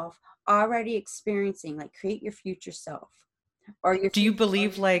yourself already experiencing, like create your future self, or your do you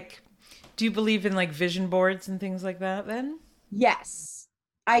believe in like vision boards and things like that then? Yes,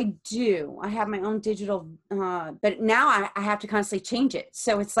 I do. I have my own digital, but now I have to constantly change it.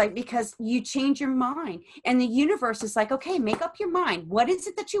 So it's like, because you change your mind, and the universe is like, okay, make up your mind. What is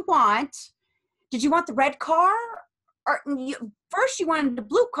it that you want? Did you want the red car? Or first you wanted the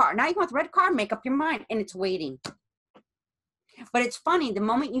blue car. Now you want the red car, make up your mind. And it's waiting. But it's funny, the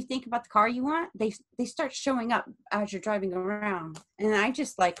moment you think about the car you want, they start showing up as you're driving around. And I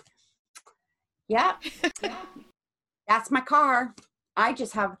just like, yeah, that's my car. I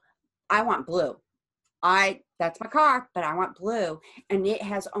want blue. That's my car, but I want blue. And it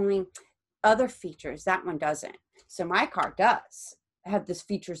has only other features. That one doesn't. So my car does have the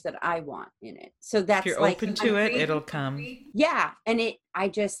features that I want in it. So that's, if you're like, open to it, it'll come. Yeah. And I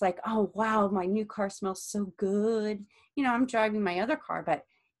just like, oh wow, my new car smells so good. I'm driving my other car, but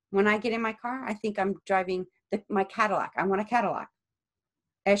when I get in my car, I think I'm driving my Cadillac. I want a Cadillac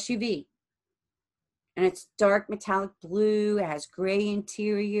SUV. And it's dark metallic blue. It has gray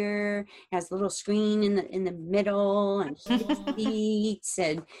interior. It has a little screen in the middle, and heated seats.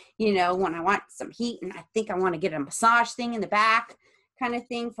 And when I want some heat, and I think I want to get a massage thing in the back, kind of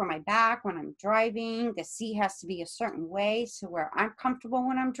thing for my back when I'm driving. The seat has to be a certain way so where I'm comfortable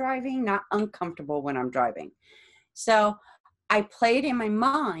when I'm driving, not uncomfortable when I'm driving. So I play it in my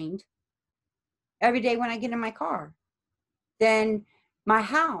mind every day when I get in my car. Then my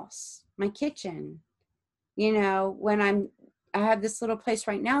house, my kitchen. When I have this little place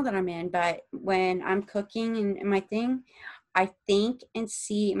right now that I'm in, but when I'm cooking and my thing, I think and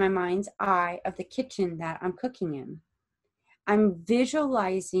see in my mind's eye of the kitchen that I'm cooking in. I'm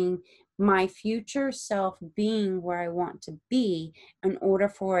visualizing my future self being where I want to be in order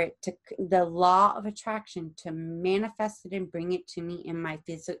for it to, the law of attraction, to manifest it and bring it to me in my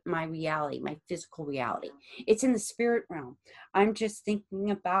reality, my physical reality. It's in the spirit realm. I'm just thinking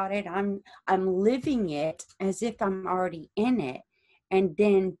about it. I'm living it as if I'm already in it. And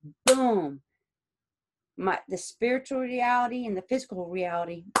then boom, the spiritual reality and the physical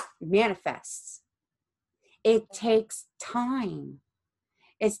reality manifests. It takes time.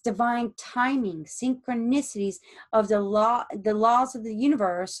 It's divine timing, synchronicities of the laws of the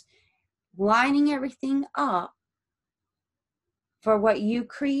universe, lining everything up for what you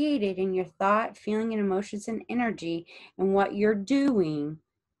created in your thought, feeling, and emotions and energy, and what you're doing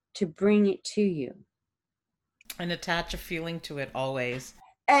to bring it to you. And attach a feeling to it always.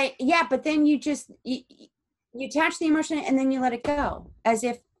 Yeah, but then you attach the emotion and then you let it go as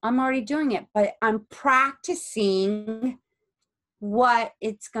if I'm already doing it, but I'm practicing what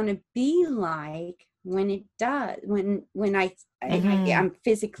it's going to be like when it does, Mm-hmm. I'm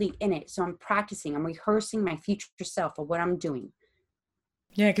physically in it. So I'm practicing, I'm rehearsing my future self of what I'm doing.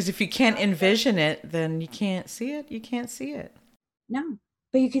 Yeah, because if you can't envision it, then you can't see it. You can't see it. No,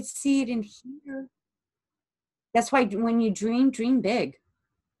 but you could see it in here. That's why when you dream big.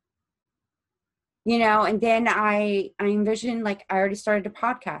 And then I envision, like, I already started a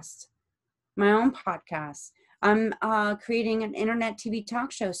podcast, my own podcast. I'm creating an internet TV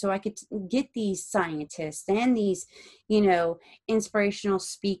talk show so I could get these scientists and these, inspirational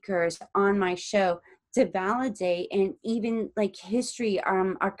speakers on my show to validate, and even like history,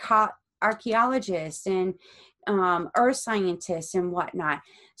 archaeologists and earth scientists and whatnot.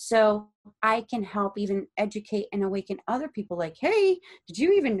 So I can help even educate and awaken other people, like, hey, did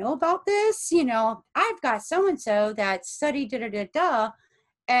you even know about this? I've got so and so that studied da da da da,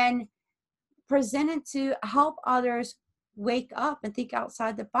 and present it to help others wake up and think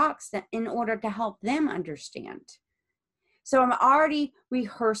outside the box, that in order to help them understand. So I'm already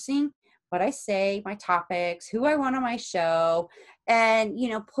rehearsing what I say, my topics, who I want on my show, and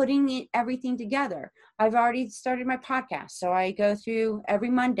putting everything together. I've already started my podcast, so I go through every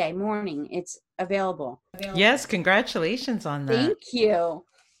Monday morning. It's available. Yes, congratulations on that. Thank you.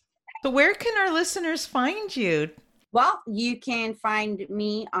 So, where can our listeners find you? Well, you can find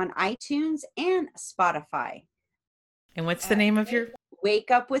me on iTunes and Spotify. And what's the name of your?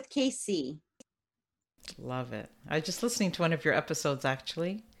 Wake Up with KC. Love it. I was just listening to one of your episodes,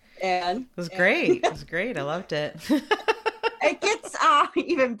 actually. And It was great. It was great. I loved it. it gets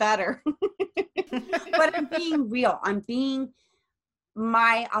even better. But I'm being real. I'm being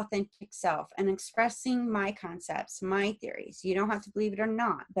my authentic self and expressing my concepts, my theories. You don't have to believe it or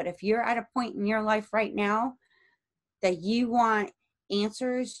not. But if you're at a point in your life right now that you want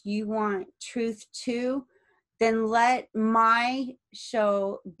answers, you want truth too, then let my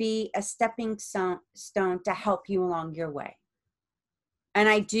show be a stepping stone to help you along your way. And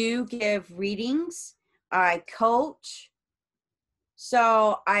I do give readings, I coach.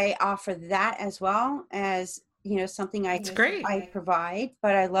 So I offer that as well as, something It's great. I provide,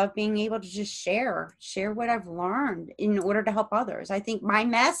 but I love being able to just share what I've learned in order to help others. I think my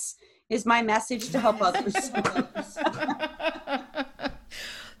mess is my message to help others.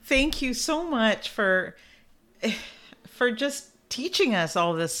 Thank you so much for just teaching us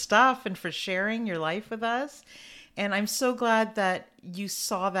all this stuff and for sharing your life with us. And I'm so glad that you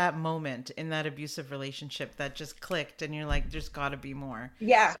saw that moment in that abusive relationship that just clicked and you're like, there's got to be more.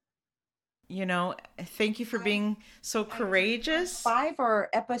 Yeah. Thank you for being so courageous. 5 or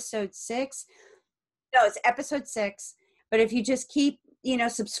episode 6. No, it's episode 6. But if you just keep,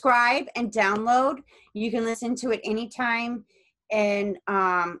 subscribe and download, you can listen to it anytime. And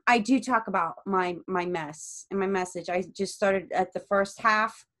I do talk about my mess and my message. I just started at the first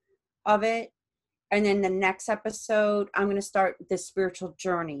half of it. And then the next episode, I'm going to start the spiritual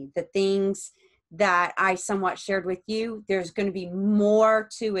journey, the things that I somewhat shared with you. There's going to be more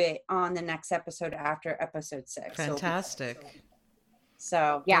to it on the next episode after episode 6. Fantastic.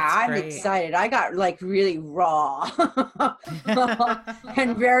 So yeah, I'm excited. I got like really raw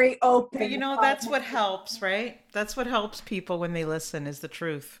and very open. That's what helps, right? That's what helps people when they listen, is the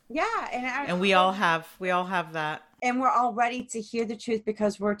truth. Yeah. And we all have that. And we're all ready to hear the truth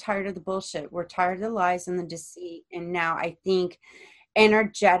because we're tired of the bullshit. We're tired of the lies and the deceit. And now I think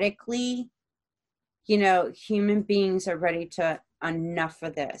energetically, human beings are ready to enough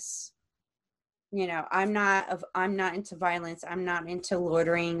of this. I'm not into violence. I'm not into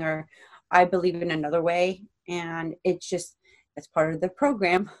loitering, or I believe in another way. And it's part of the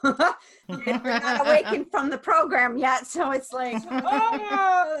program. We're not awakened from the program yet. So it's like,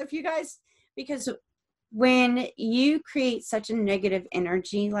 if you guys, because when you create such a negative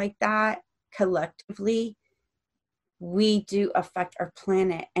energy like that, collectively, we do affect our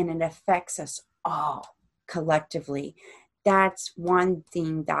planet, and it affects us all collectively. That's one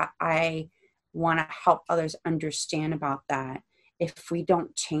thing that I want to help others understand about that. If we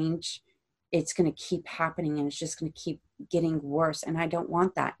don't change, it's going to keep happening, and it's just going to keep getting worse. And I don't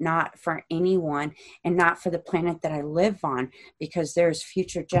want that, not for anyone, and not for the planet that I live on, because there's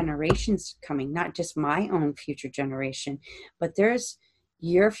future generations coming, not just my own future generation, but there's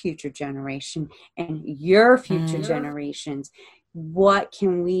your future generation and your future generations. What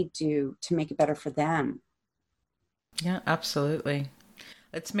can we do to make it better for them? Yeah, absolutely.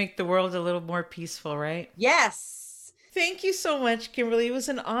 Let's make the world a little more peaceful, right? Yes. Thank you so much, Kimberly. It was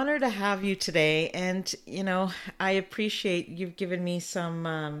an honor to have you today. And, I appreciate you've given me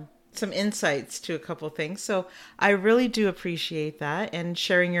some insights to a couple of things. So I really do appreciate that and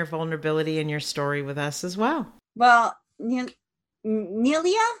sharing your vulnerability and your story with us as well. Well, Nelia.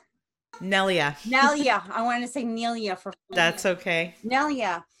 Nelia. I wanted to say Nelia for fun. That's okay.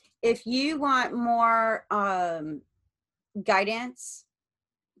 Nelia, if you want more guidance,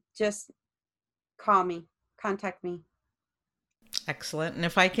 just contact me. Excellent. And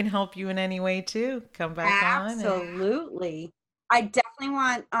if I can help you in any way too, come back on. Absolutely. I definitely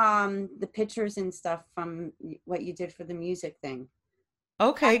want the pictures and stuff from what you did for the music thing.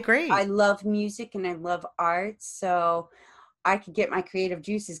 Okay, great. I love music and I love art, so I could get my creative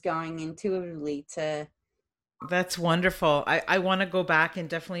juices going intuitively to. That's wonderful. I want to go back and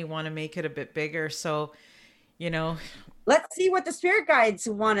definitely want to make it a bit bigger. So, let's see what the spirit guides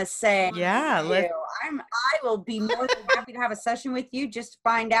want to say. Yeah, I will be more than happy to have a session with you just to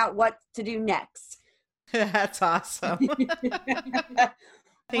find out what to do next. That's awesome.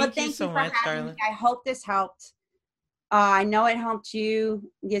 Thank you so much, darling. I hope this helped. I know it helped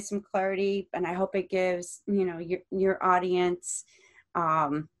you get some clarity, and I hope it gives your audience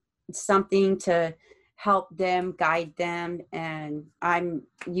something to help them, guide them. And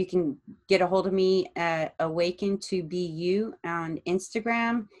you can get a hold of me at Awaken to Be You on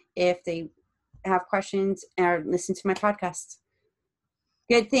Instagram if they have questions or listen to my podcast.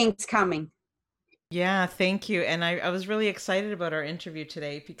 Good things coming. Yeah, thank you. And I was really excited about our interview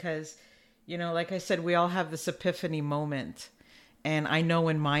today because, like I said, we all have this epiphany moment. And I know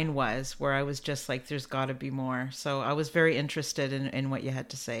when mine was, where I was just like, there's got to be more. So I was very interested in what you had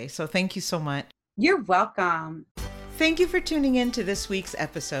to say. So thank you so much. You're welcome. Thank you for tuning in to this week's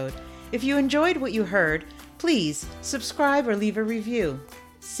episode. If you enjoyed what you heard, please subscribe or leave a review.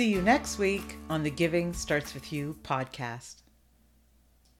 See you next week on the Giving Starts With You podcast.